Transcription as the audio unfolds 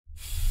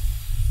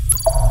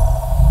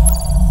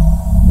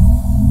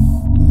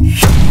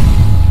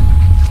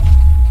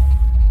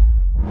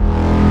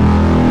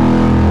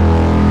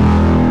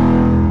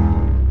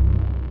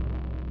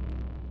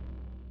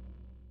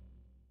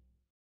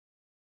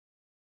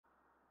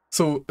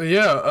So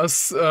yeah,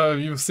 as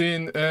you've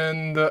seen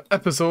in the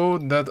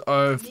episode that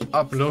I've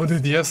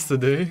uploaded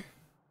yesterday,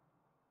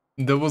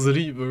 there was a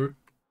Reaver,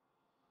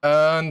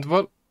 and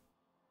well,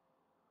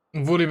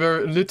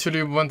 Volibear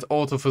literally went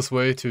out of his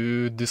way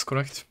to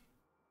disconnect.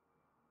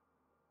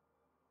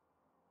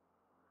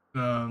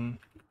 Yeah,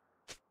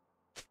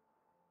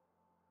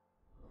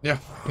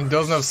 he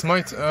doesn't have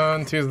smite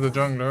and he's the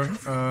jungler,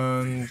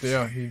 and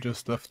yeah, he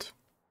just left.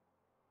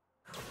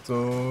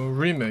 So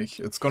remake,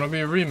 it's gonna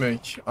be a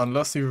remake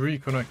unless he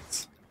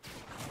reconnects.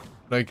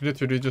 Like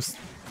literally just,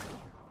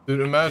 dude,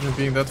 imagine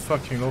being that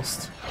fucking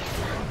lost.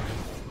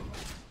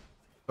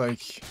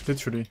 Like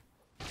literally.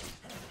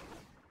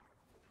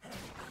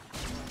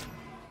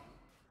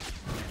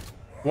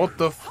 What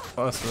the f—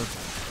 I swear.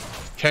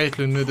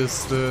 Caitlyn mid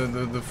is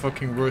the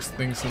fucking worst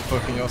things in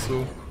fucking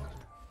Yasuo.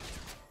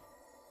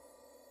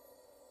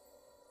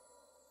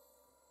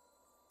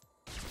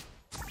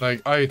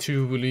 Like, I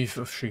too will leave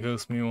if she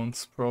kills me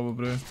once,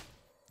 probably.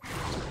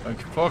 Like,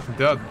 fuck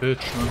that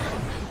bitch, man.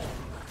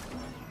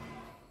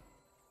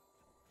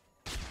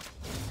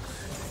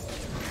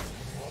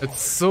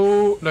 It's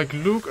so, like,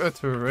 look at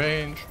her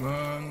range,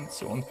 man. It's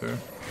so unfair.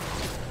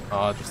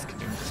 Ah, just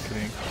kidding, just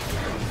kidding.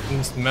 I'm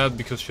just mad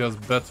because she has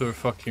better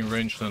fucking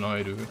range than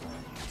I do.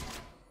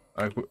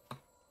 Like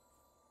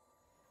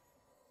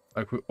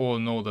we all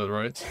know that,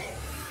 right?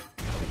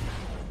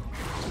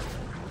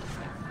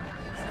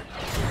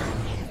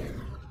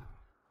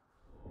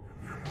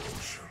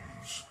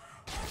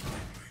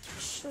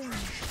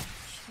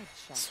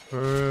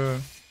 Spur.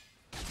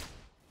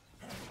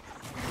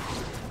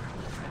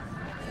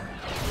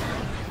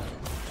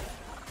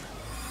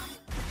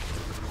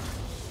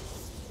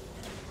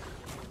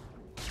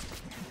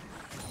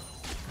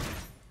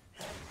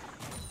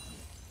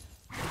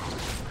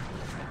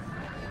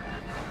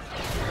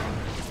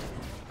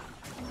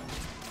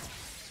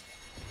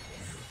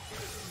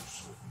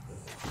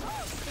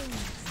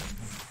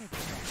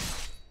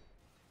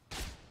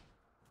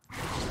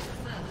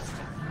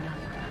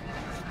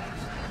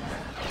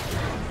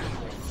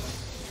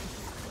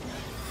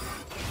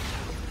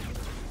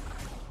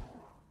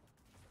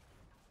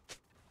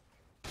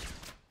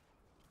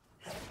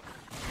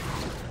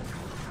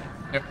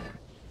 Yep.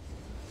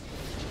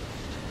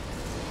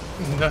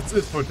 That's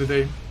it for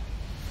today.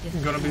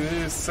 Gonna be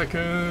the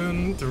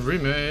second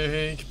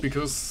remake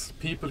because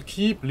people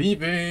keep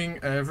leaving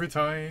every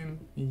time.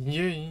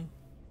 Yay.